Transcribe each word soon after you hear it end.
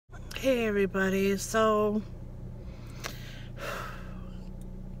Hey everybody, so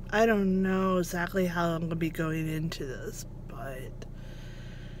I don't know exactly how I'm going to be going into this, but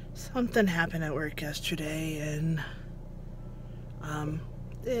something happened at work yesterday and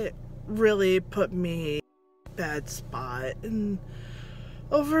it really put me in a bad spot, and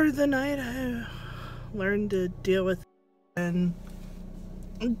over the night I learned to deal with it, and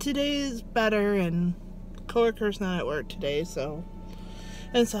today is better, and coworker's not at work today, so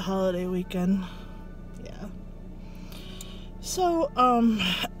it's a holiday weekend. Yeah. So,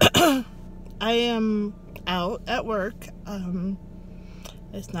 I am out at work.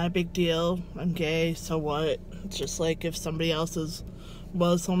 It's not a big deal. I'm gay, so what? It's just like if somebody else is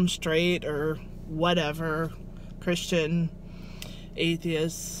Muslim, straight, or whatever, Christian,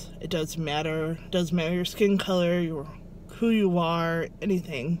 atheist, it doesn't matter. It doesn't matter your skin color, who you are,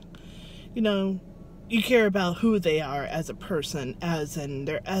 anything. You know, you care about who they are as a person, as in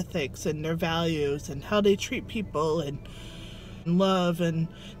their ethics and their values and how they treat people, and love and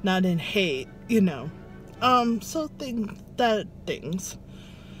not in hate, you know. Things.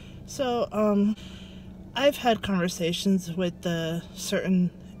 So, I've had conversations with a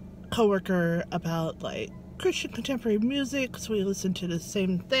certain coworker about like Christian contemporary music, so we listen to the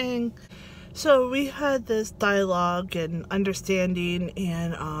same thing. So we had this dialogue and understanding,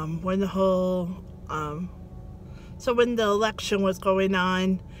 and when the election was going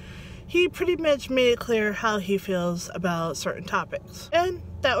on, he pretty much made it clear how he feels about certain topics. And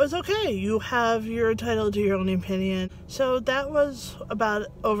that was okay. You're entitled to your own opinion. So that was about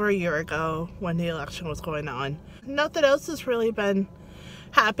over a year ago when the election was going on. Nothing else has really been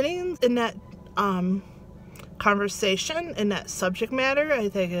happening in that conversation, in that subject matter. I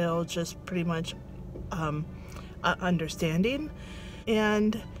think it'll just pretty much understanding.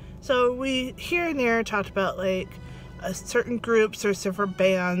 And so we here and there talked about like certain groups or different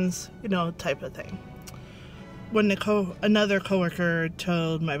bands, you know, type of thing. When another coworker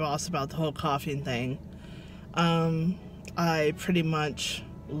told my boss about the whole coughing thing, I pretty much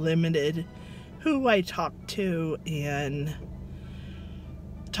limited who I talked to and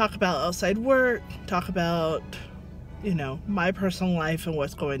talk about outside work, talk about, you know, my personal life and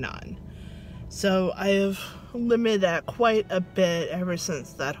what's going on. So I have limited that quite a bit ever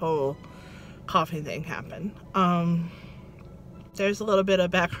since that whole coughing thing happened. There's a little bit of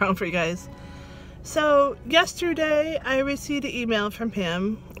background for you guys. So yesterday I received an email from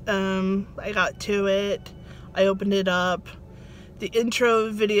him. I got to it. I opened it up. The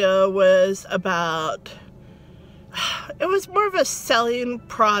intro video was about, it was more of a selling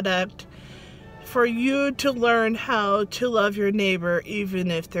product for you to learn how to love your neighbor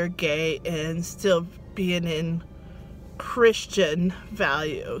even if they're gay and still being in Christian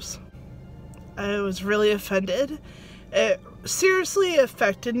values. I was really offended. It seriously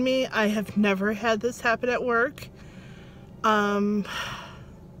affected me. I have never had this happen at work.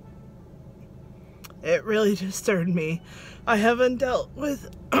 It really disturbed me. I haven't dealt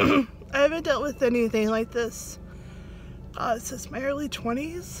with anything like this since my early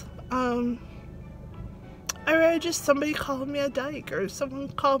 20s. I rather just somebody called me a dyke or someone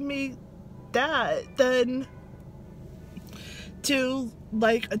called me that than to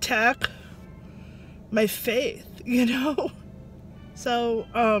like attack my faith, you know? So,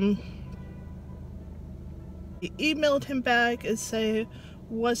 I emailed him back and say,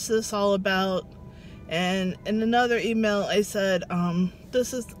 what's this all about? And in another email I said,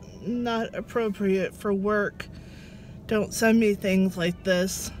 this is not appropriate for work. Don't send me things like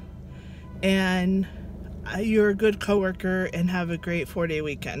this. And you're a good coworker and have a great 4-day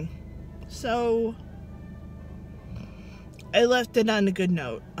weekend. So, I left it on a good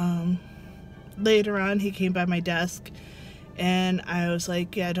note. Later on, he came by my desk and I was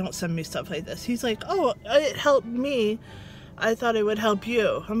like, yeah, don't send me stuff like this. He's like, oh, it helped me. I thought it would help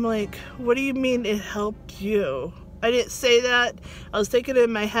you. I'm like, what do you mean it helped you? I didn't say that. I was thinking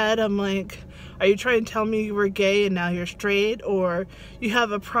in my head, I'm like, are you trying to tell me you were gay and now you're straight? Or you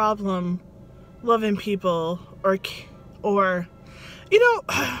have a problem loving people? Or you know,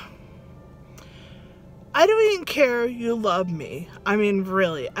 I don't even care you love me. I mean,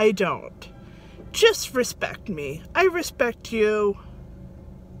 really, I don't. Just respect me. I respect you.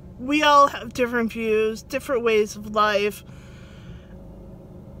 We all have different views, different ways of life.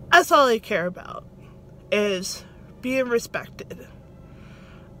 That's all I care about, is being respected.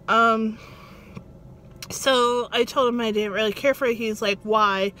 So I told him I didn't really care for it. He's like,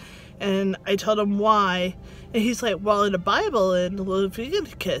 why? And I told him why. And he's like, well, in the Bible, in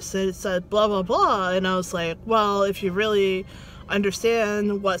Leviticus, it said blah, blah, blah. And I was like, well, if you really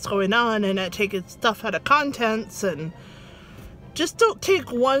understand what's going on and not taking stuff out of context and just don't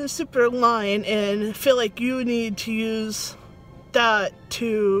take one super line and feel like you need to use that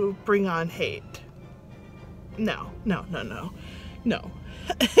to bring on hate. No. No.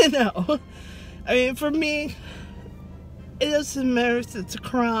 I mean, for me, it doesn't matter if it's the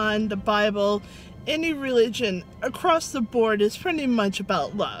Quran, the Bible, any religion across the board is pretty much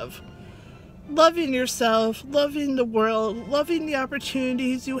about love. Loving yourself, loving the world, loving the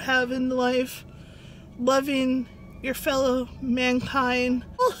opportunities you have in life, loving your fellow mankind.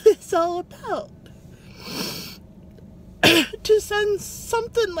 All it's all about. To send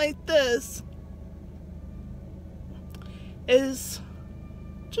something like this is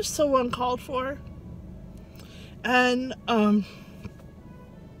just so uncalled for. And I'm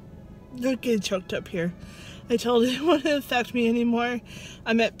getting choked up here. I told it wouldn't affect me anymore.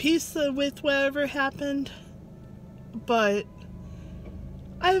 I'm at peace with whatever happened, but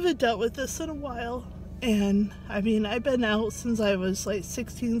I haven't dealt with this in a while. And I mean, I've been out since I was like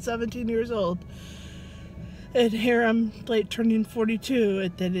 16, 17 years old. And here I'm like turning 42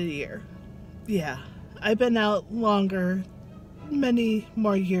 at the end of the year. Yeah, I've been out longer, many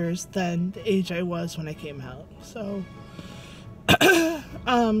more years than the age I was when I came out. So,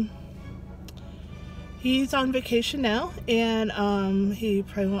 he's on vacation now, and he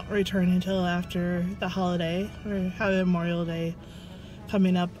probably won't return until after the holiday. We're having Memorial Day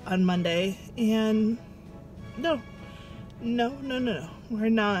coming up on Monday, and no. We're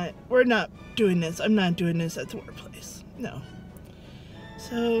not doing this. I'm not doing this at the workplace. No.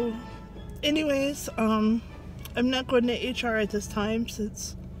 So, anyways, I'm not going to HR at this time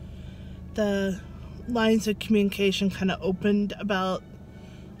since the lines of communication kind of opened about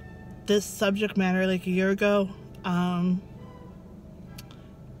this subject matter like a year ago.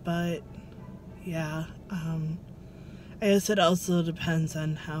 But yeah, I guess it also depends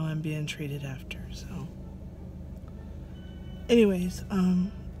on how I'm being treated after, so. Anyways, I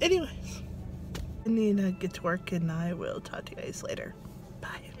need to get to work, and I will talk to you guys later. Bye.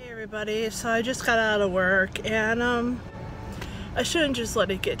 Hey everybody, so I just got out of work, and I shouldn't just let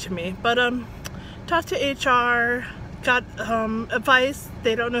it get to me, but talked to HR, got advice.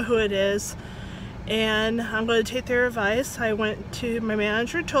 They don't know who it is, and I'm going to take their advice. I went to my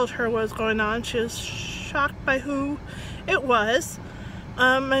manager, told her what was going on. She was shocked by who it was.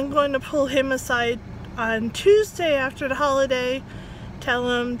 I'm going to pull him aside on Tuesday after the holiday, tell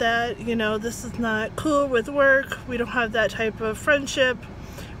him that, you know, this is not cool with work. We don't have that type of friendship.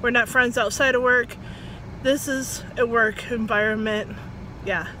 We're not friends outside of work. This is a work environment.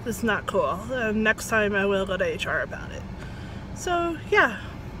 Yeah, this is not cool. Next time I will go to HR about it. So yeah,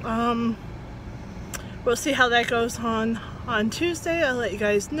 we'll see how that goes on Tuesday. I'll let you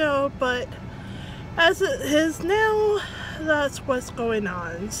guys know, but as it is now, that's what's going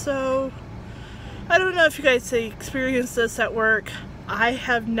on. So I don't know if you guys experienced this at work. I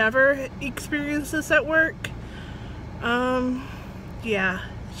have never experienced this at work. Yeah,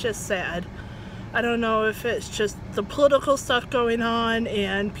 it's just sad. I don't know if it's just the political stuff going on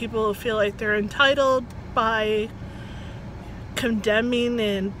and people feel like they're entitled by condemning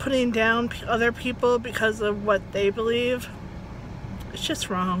and putting down other people because of what they believe. It's just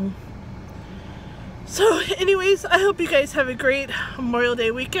wrong. So anyways, I hope you guys have a great Memorial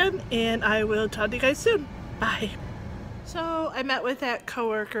Day weekend, and I will talk to you guys soon. Bye. So I met with that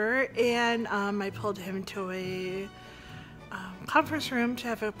coworker, and I pulled him to a conference room to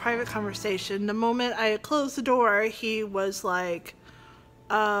have a private conversation. The moment I closed the door, he was like,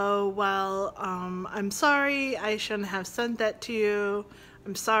 oh, well, I'm sorry, I shouldn't have sent that to you.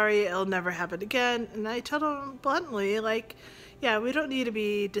 I'm sorry, it'll never happen again. And I told him bluntly, like, yeah, we don't need to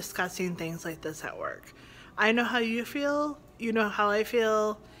be discussing things like this at work. I know how you feel, you know how I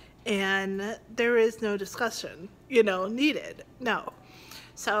feel, and there is no discussion, you know, needed. No.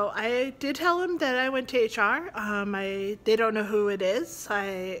 So I did tell him that I went to HR. They don't know who it is.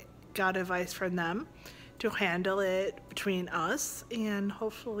 I got advice from them to handle it between us, and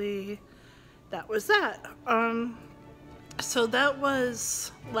hopefully that was that. So that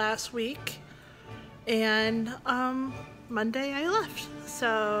was last week, and Monday I left.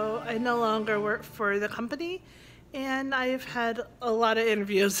 So I no longer work for the company, and I've had a lot of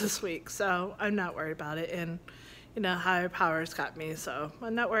interviews this week, so I'm not worried about it. And you know, higher powers got me, so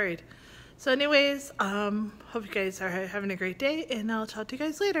I'm not worried. So anyways, hope you guys are having a great day, and I'll talk to you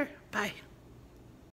guys later. Bye.